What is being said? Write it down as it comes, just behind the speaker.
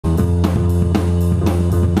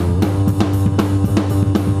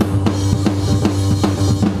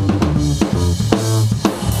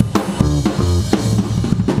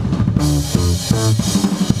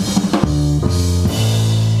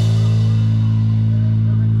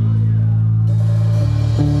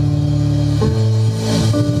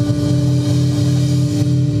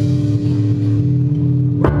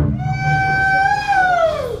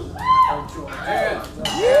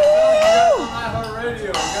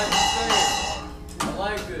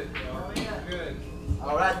liked it. Oh, yeah. Good.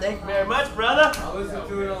 All right, thank you very much, brother. I listened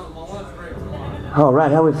to it on my lunch break tomorrow. All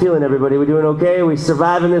right, how we feeling, everybody? We doing okay? We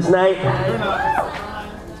surviving this night?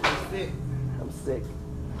 I'm sick.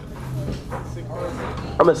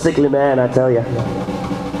 I'm a sickly man, I tell you.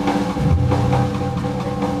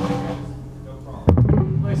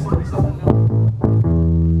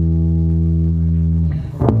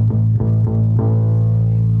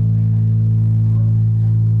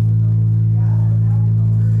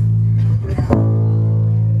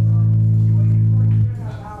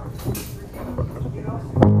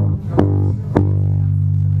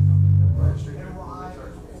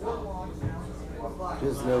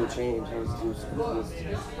 There's no change. I was too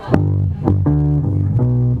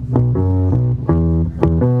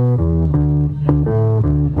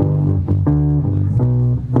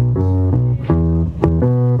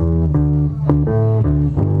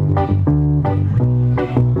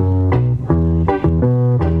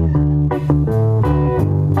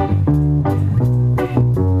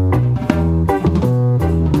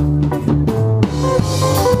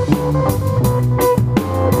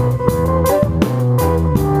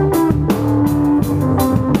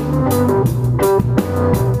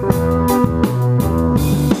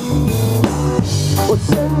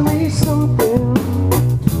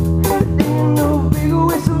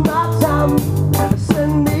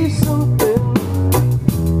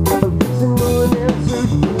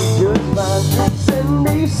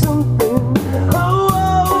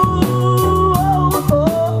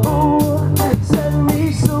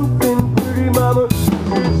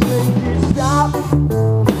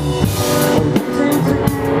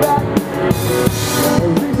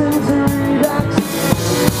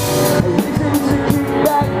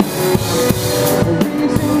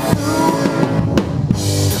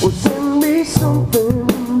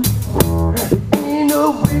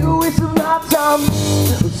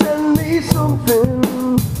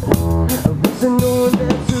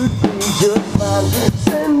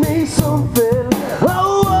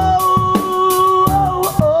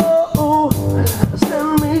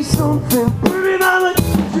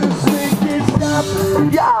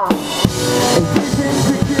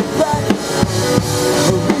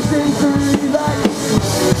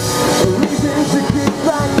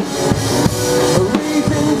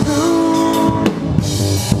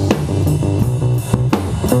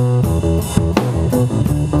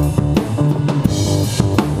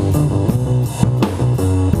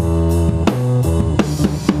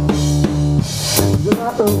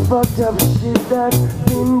fucked up shit that's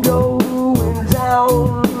been going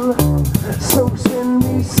down. So send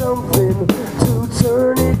me something to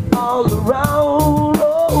turn it all around.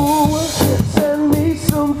 Oh, send me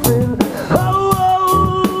something. Oh,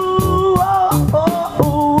 oh, oh,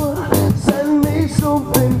 oh. Send me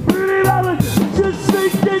something pretty mama. Just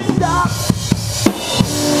make it stop.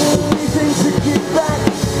 A reason to get back.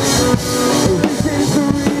 A reason to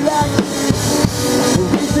relax. A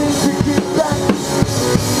reason to get back.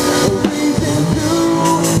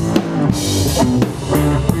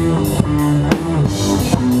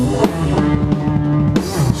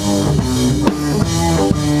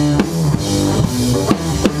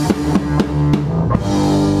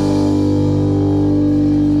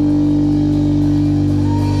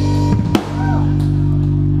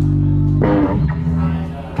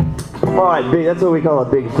 Alright, big, that's what we call a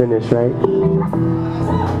big finish, right?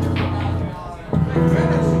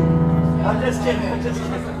 I'm just kidding, I'm just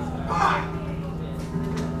kidding.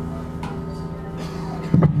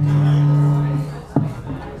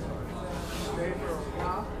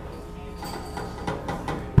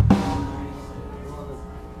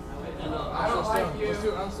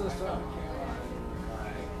 I'm so stunned.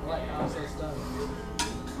 I'm so stunned.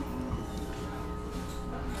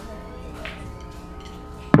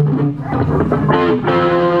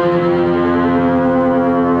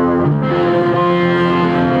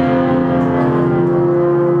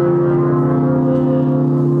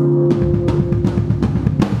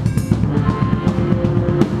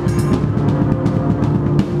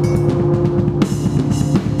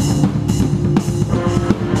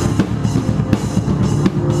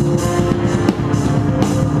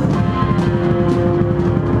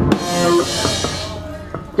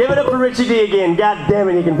 Give it up for Richie D again. God damn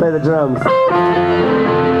it, he can play the drums.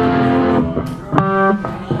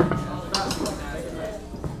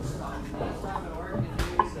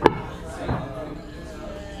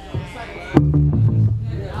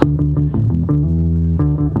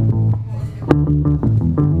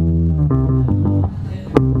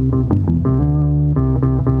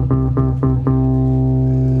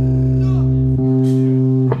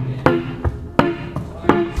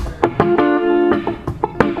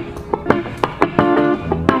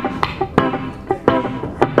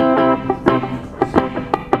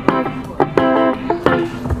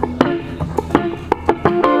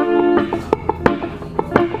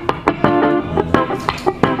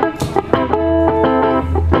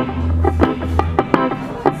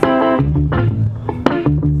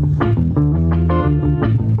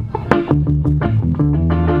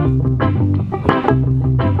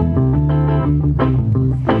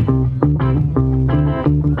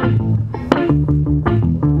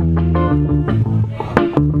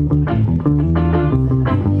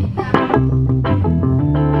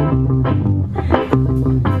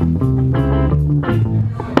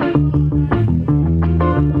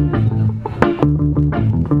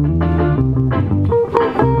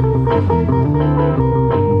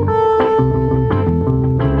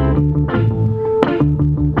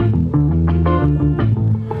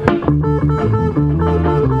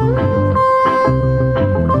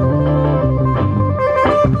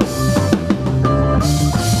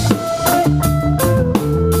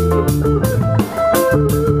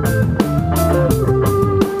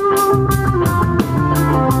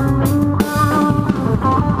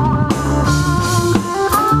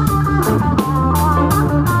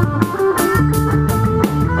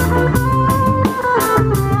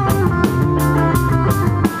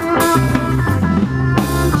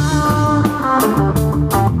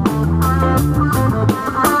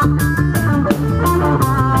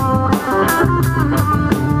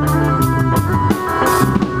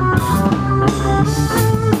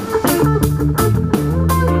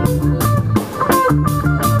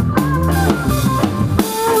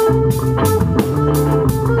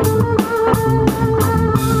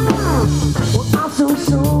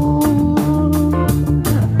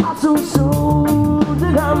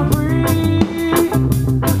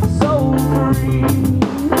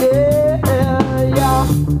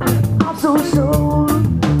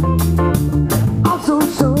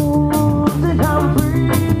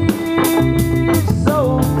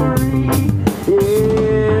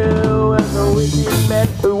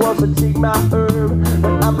 Take my herb,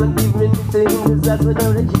 but I'm not giving anything, cause that's what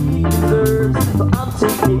he deserves. So I'm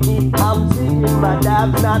taking it, I'm taking my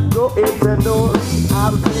dabs, not going to no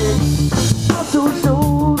I'm so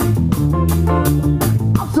sold,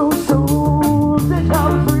 I'm so sold.